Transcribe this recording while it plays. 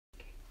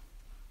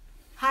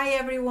Hi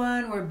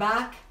everyone, we're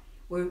back.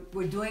 We're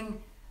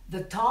doing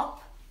the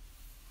top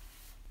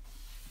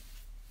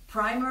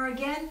primer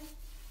again.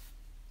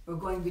 We're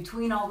going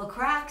between all the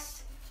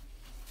cracks,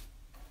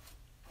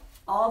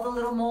 all the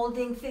little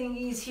molding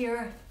thingies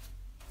here.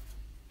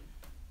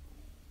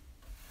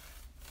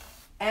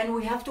 And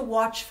we have to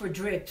watch for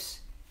drips.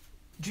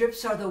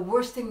 Drips are the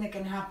worst thing that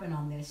can happen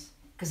on this,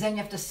 because then you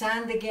have to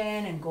sand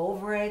again and go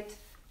over it.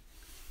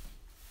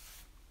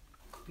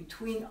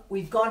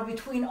 We've gone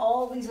between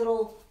all these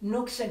little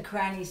nooks and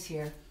crannies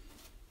here.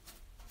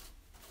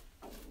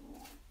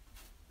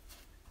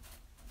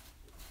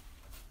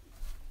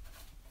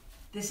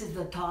 This is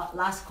the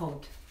last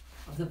coat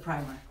of the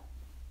primer.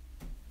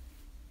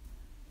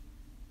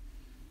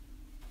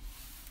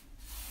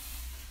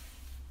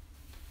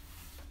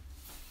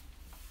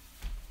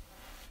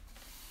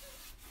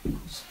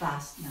 It's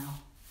fast now.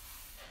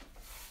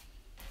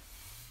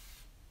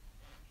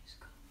 Just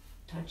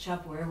touch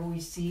up wherever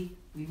we see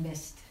we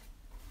missed.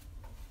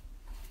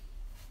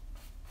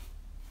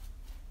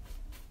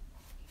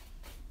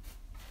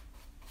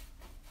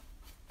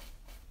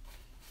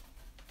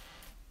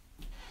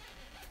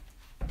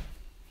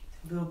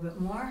 A little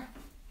bit more.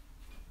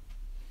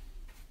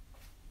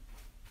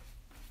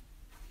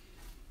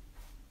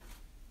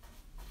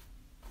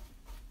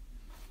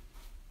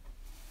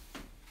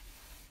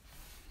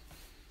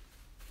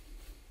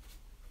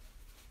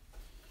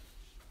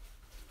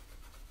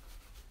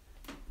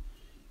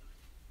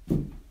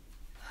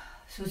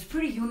 So it's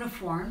pretty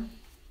uniform.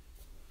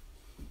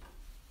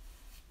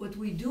 What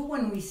we do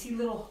when we see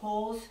little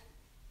holes,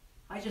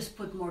 I just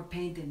put more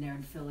paint in there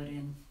and fill it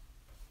in.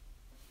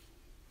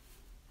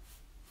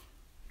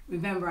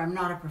 Remember, I'm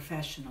not a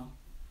professional,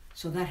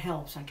 so that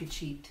helps. I could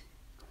cheat.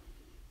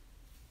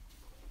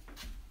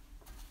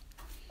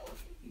 Here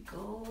you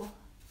go.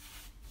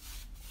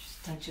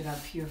 Just touch it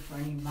up here for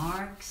any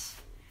marks.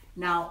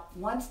 Now,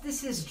 once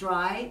this is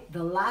dry,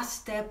 the last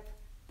step,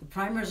 the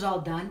primer's all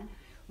done.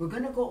 We're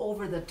going to go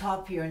over the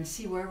top here and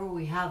see wherever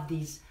we have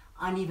these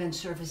uneven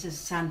surfaces,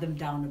 sand them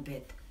down a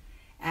bit.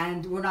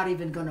 And we're not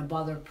even going to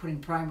bother putting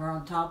primer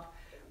on top.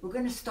 We're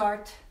going to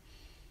start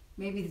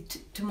maybe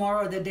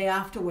tomorrow or the day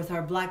after with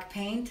our black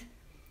paint,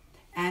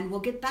 and we'll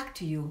get back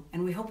to you,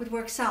 and we hope it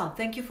works out.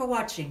 Thank you for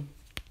watching.